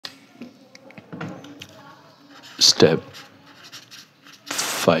step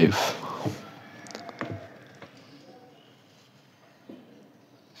 5.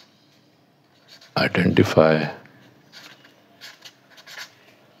 Identify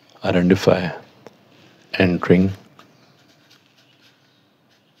entering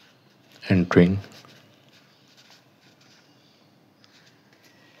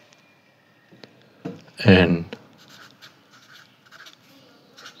and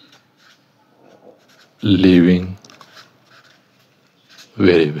leaving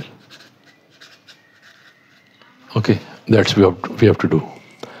variable. Okay, that's we have to do.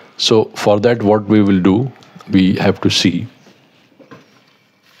 So for that, what we will do, we have to see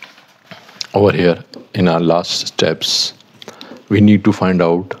over here in our last steps, we need to find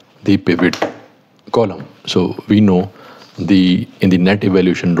out the pivot column. So we know in the net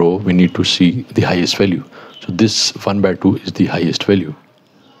evaluation row, we need to see the highest value. So this 1/2 is the highest value.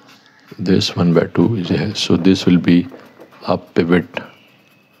 This 1/2 is the highest. So this will be a pivot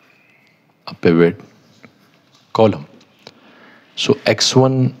column. So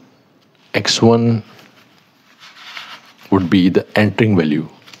x1 would be the entering value.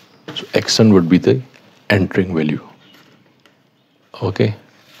 So x1 would be the entering value. Okay.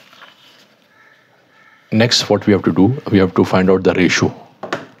 Next, what we have to do, we have to find out the ratio.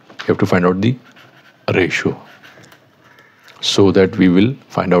 We have to find out the ratio, so that we will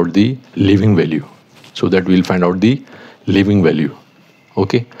find out the leaving value.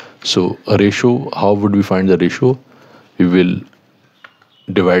 Okay. So a ratio, how would we find the ratio? We will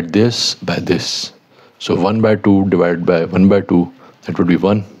divide this by this. So 1/2 divided by 1/2, that would be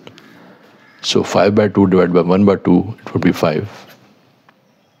 1. So 5/2 divided by 1/2, it would be 5.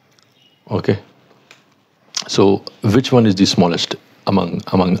 Okay. So which one is the smallest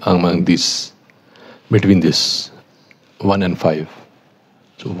among these, between this 1 and 5?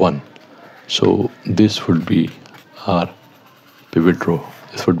 So 1. So this would be our pivot row.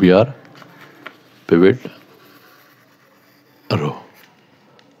 This would be our pivot row.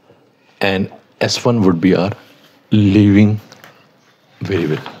 And S1 would be our leaving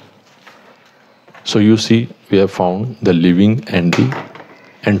variable. So you see, we have found the leaving and the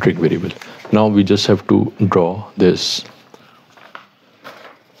entering variable. Now we just have to draw this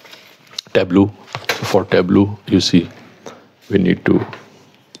tableau. So for tableau, you see, we need to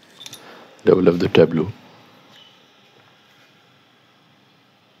develop the tableau.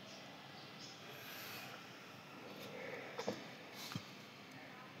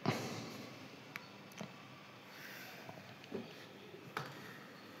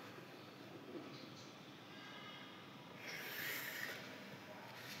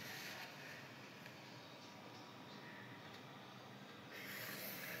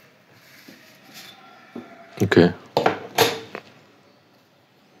 Okay.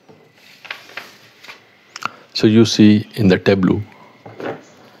 So you see in the tableau,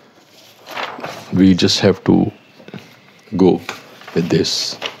 we just have to go with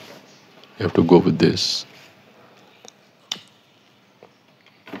this. You have to go with this.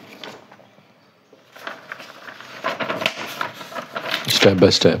 Step by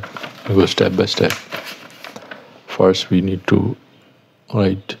step. We go step by step. First, we need to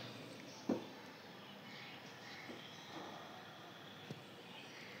write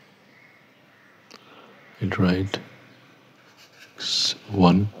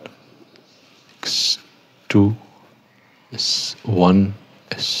x1, x2, s1,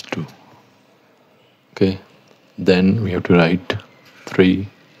 s2. Okay. Then we have to write 3,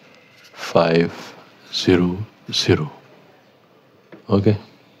 5, 0, 0. Okay.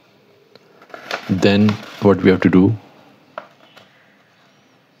 Then what we have to do,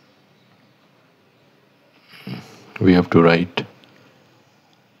 we have to write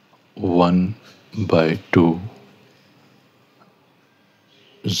 1/2,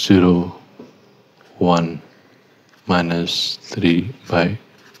 0, 1 minus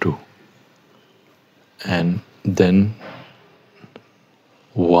 3/2, and then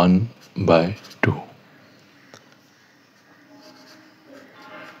 1/2.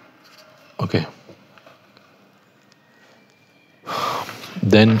 Okay.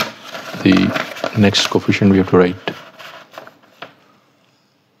 Then the next coefficient we have to write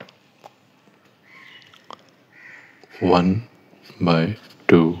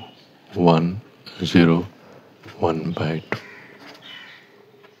 1/2, 1, 0, 1/2,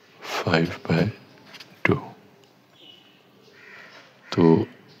 5/2. So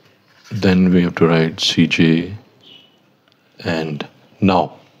then we have to write Cj, and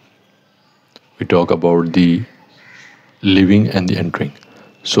now we talk about the leaving and the entering.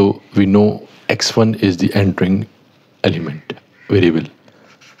 So we know x1 is the entering element variable.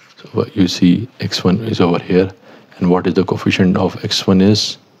 So what you see, x1 is over here, And what is the coefficient of x1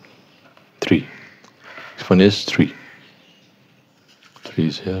 is 3. X1 is 3. 3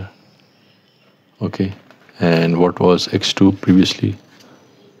 is here. Okay. And what was x2 previously?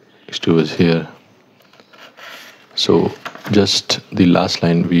 x2 was here. So just the last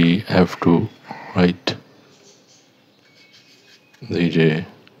line we have to write the j.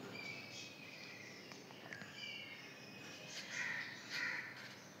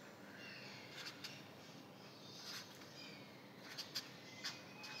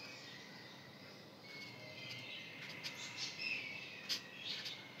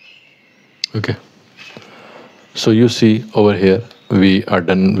 Okay. So you see over here we are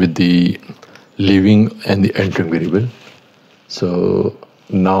done with the leaving and the entering variable. So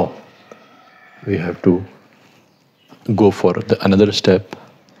now we have to go for another step,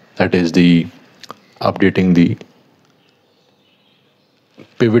 that is the updating the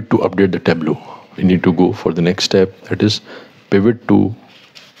pivot to update the tableau. We need to go for the next step, that is pivot to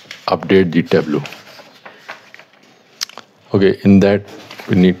update the tableau. Okay, in that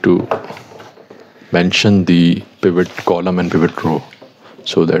we need to mention the pivot column and pivot row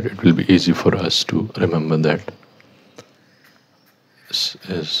so that it will be easy for us to remember that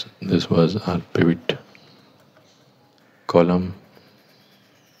this was our pivot column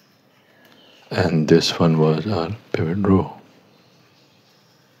and this one was our pivot row.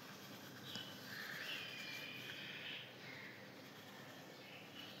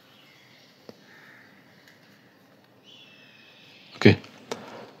 Okay.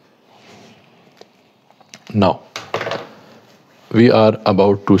 Now we are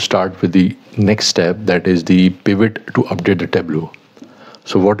about to start with the next step, that is the pivot to update the tableau.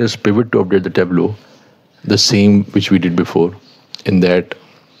 So what is pivot to update the tableau? The same which we did before. In that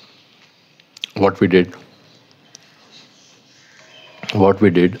what we did,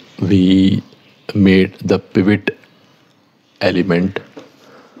 we made the pivot element,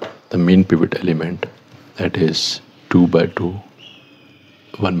 the main pivot element, that is 2 by 2,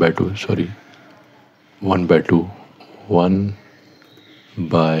 1 by 2, sorry, 1 by 2, 1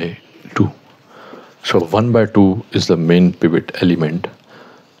 by 2. So 1 by 2 is the main pivot element.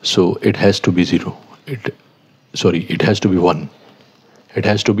 So it has to be 0. It has to be 1. It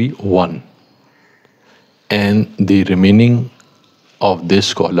has to be 1. And the remaining of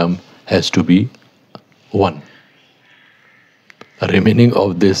this column has to be 1. The remaining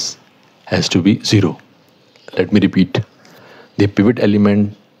of this has to be 0. Let me repeat. The pivot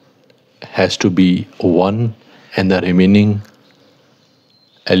element has to be 1 and the remaining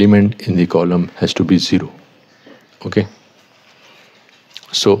element in the column has to be 0. Okay.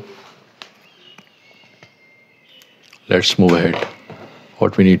 So let's move ahead.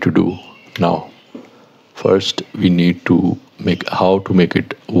 What we need to do now, first we need to make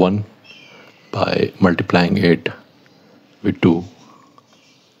it 1 by multiplying it with 2.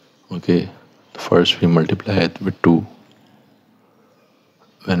 Okay, first we multiply it with 2.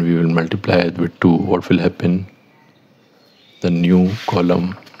 When we will multiply it with 2, what will happen? The new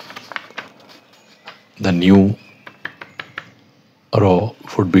column, the new row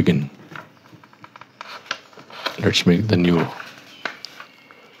would begin. Let's make the new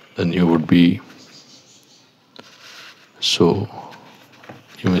would be, so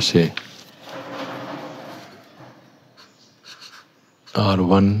you may say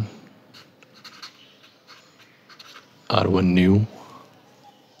R1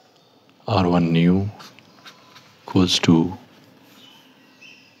 new equals to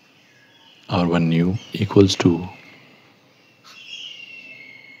R1 new equals to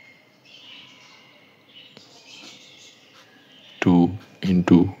 2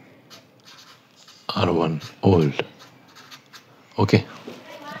 into R1 old. Okay.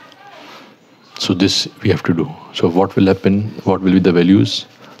 So this we have to do. So what will happen? What will be the values?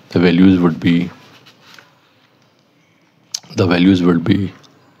 The values would be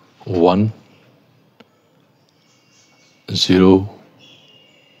 1, 0,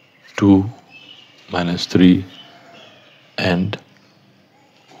 2, -3, and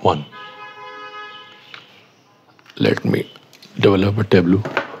 1. Let me develop a tableau.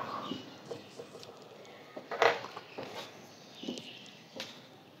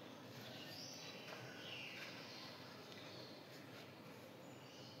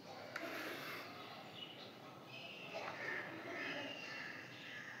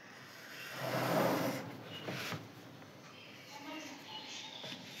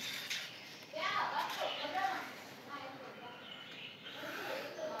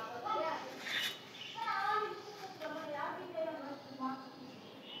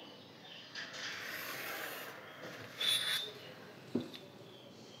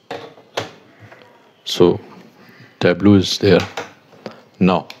 So tableau is there.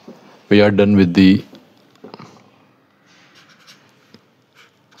 Now we are done with the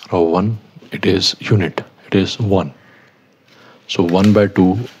row 1. It is unit, it is 1. So 1 by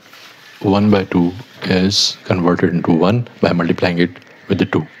 2 is converted into 1 by multiplying it with the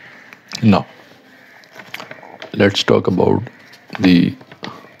 2. Now let's talk about the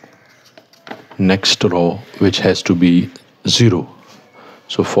next row, which has to be 0.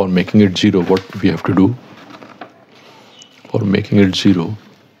 So for making it 0, what we have to do? For making it 0,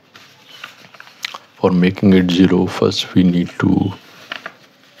 first we need to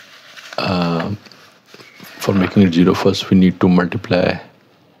multiply.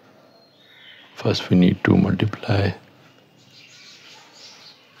 First we need to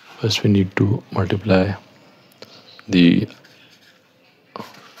multiply the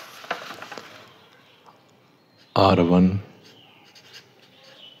R1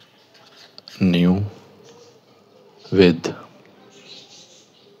 new with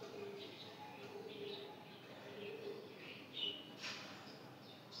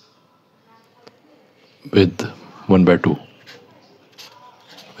with 1 by 2,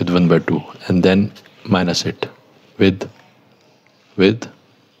 and then minus it with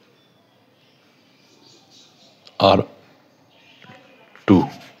R2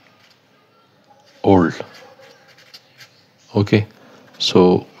 old. Okay,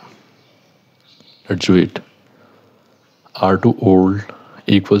 so let's do it. R2 old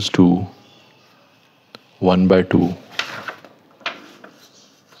equals to 1 by 2.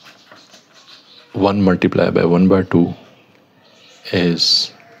 1 multiplied by 1 by 2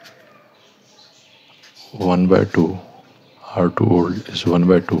 is 1 by 2. R2 old is 1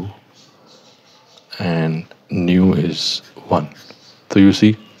 by 2 and new is 1. So you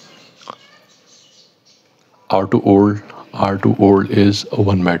see, R2 old is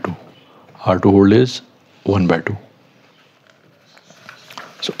 1 by 2. R2 old is 1 by 2.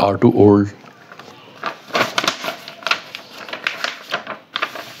 So R2 old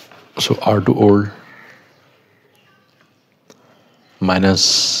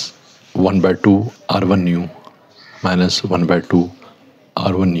minus 1 by 2 R1 new minus 1 by 2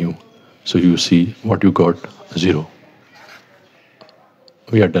 R1 new. So you see what you got, 0.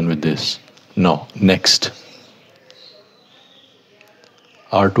 We are done with this. Now next,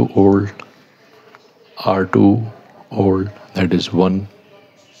 R2 old, that is 1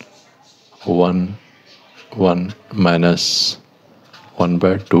 minus 1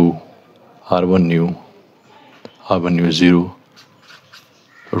 by 2 R1 new is 0.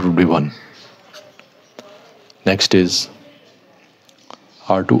 It would be 1. Next is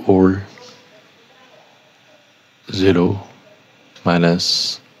R2 old 0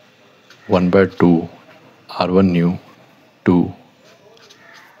 minus 1 by 2 R1 new 2.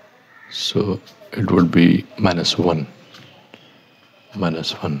 So it would be minus 1.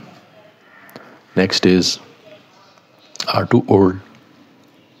 Next is R2 old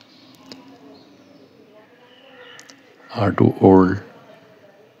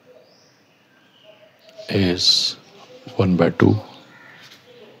is 1 by 2.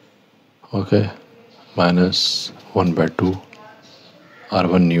 Okay, minus 1 by 2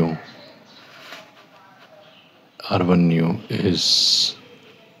 R1 new is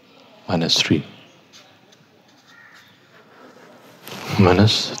minus 3.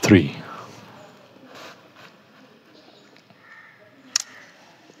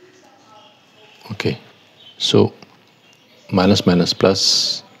 Okay, so minus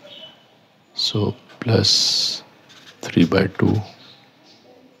plus, so plus 3 by 2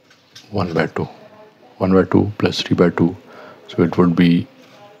 1 by 2 plus 3 by 2, so it would be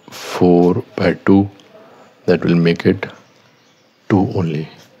 4 by 2. That will make it 2 only.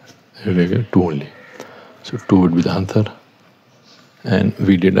 So 2 would be the answer, and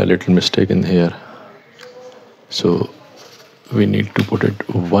we did a little mistake in here, so we need to put it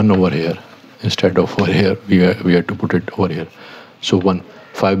 1 over here instead of over here. We have to put it over here. So 1,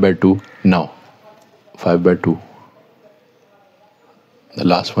 5 by 2. Now 5 by 2, the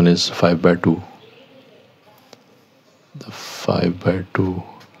last one is 5 by 2. The 5 by 2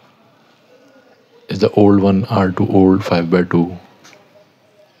 is the old one, R2 old 5 by 2.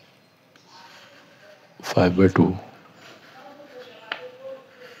 5 by 2.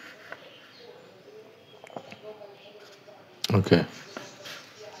 Okay.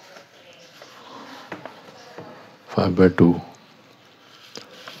 5 by 2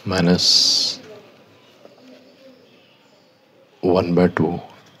 minus 1 by 2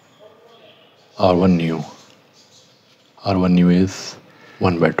 R1 new. R1 new is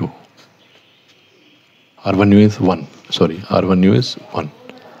 1 by 2. R1 new is 1. Sorry, R1 new is 1.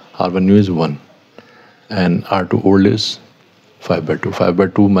 R1 new is 1. and R2 old is 5 by 2. 5 by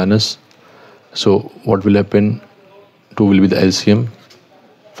 2 minus, so what will happen? 2 will be the LCM.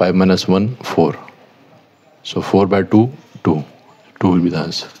 5 minus 1, 4. So 4 by 2, 2. 2 will be the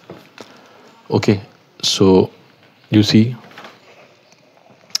answer. Okay, so you see,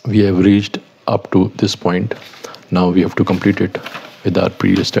 we have reached up to this point. Now we have to complete it with our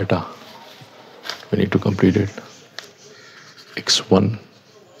previous data. We need to complete it. X1,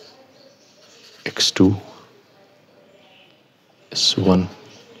 X2, S1,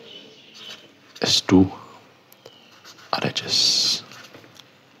 S2, RHS.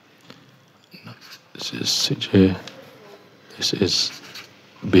 This is CJ. This is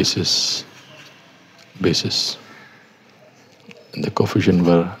basis. And the coefficient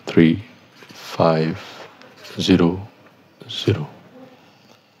were 3, 5, 0, 0.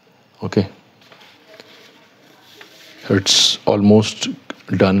 Okay. It's almost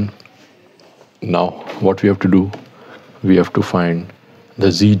done. Now what we have to do, we have to find the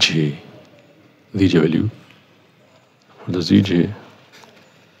ZJ value. For the ZJ,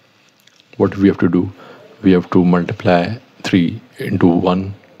 what we have to do, we have to multiply 3 into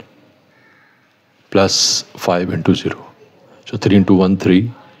 1 plus 5 into 0. So 3 into 1,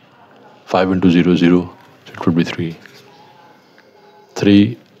 3. 5 into 0, 0. So it would be 3.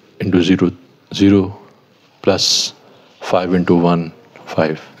 3 into 0, 0. Plus 5 into 1,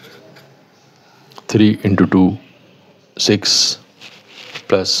 5. 3 into 2, 6.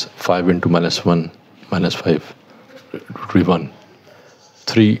 Plus 5 into minus 1, minus 5. It would be 1.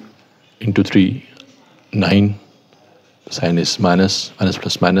 3 into 3, 9. Sign is minus, minus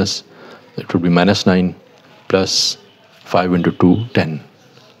plus minus. It would be minus 9 plus 5 into 2, 10.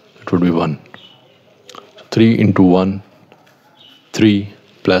 It would be 1. So 3 into 1, 3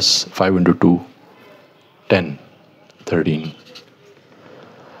 plus 5 into 2, 10, 13.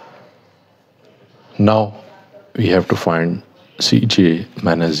 Now we have to find Cj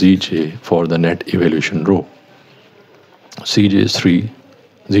minus Zj for the net evaluation row. Cj is 3,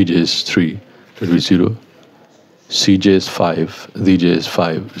 Zj is 3, it will be 0. Cj is 5, Zj is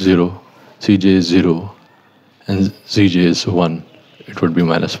 5, 0. Cj is 0 and Zj is 1, it would be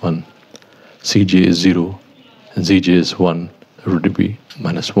minus 1. Cj is 0 and Zj is 1, it would be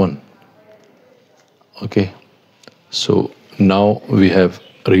minus 1. Okay, so now we have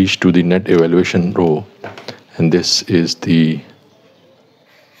reached to the net evaluation row, and this is the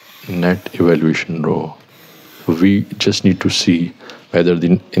net evaluation row. We just need to see whether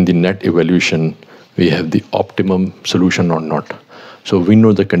in the net evaluation we have the optimum solution or not. So we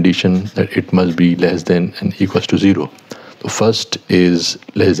know the condition that it must be less than and equals to 0. The first is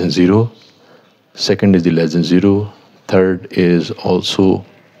less than 0, second is the less than 0, third is also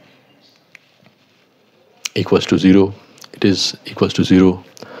equals to 0. It is equals to 0.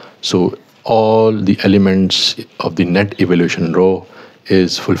 So all the elements of the net evaluation row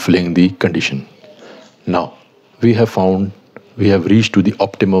is fulfilling the condition. Now we have reached to the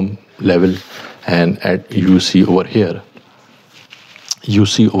optimum level, and you see over here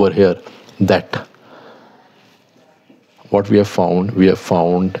that what we have found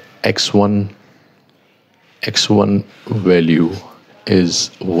x1 value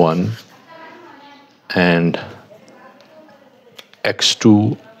is 1 and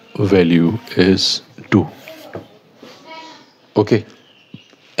x2 value is 2. Okay,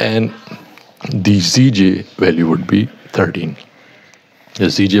 and the Zj value would be 13. The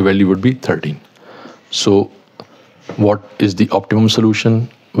Zj value would be 13. So what is the optimum solution?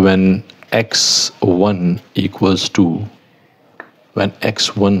 When x1 equals to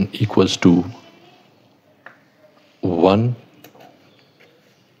 1,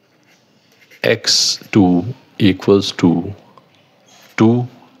 x2 equals to 2,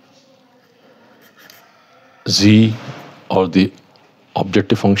 z, or the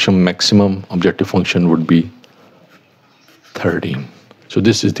objective function, maximum objective function would be 13. So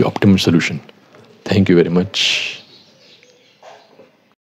this is the optimum solution. Thank you very much.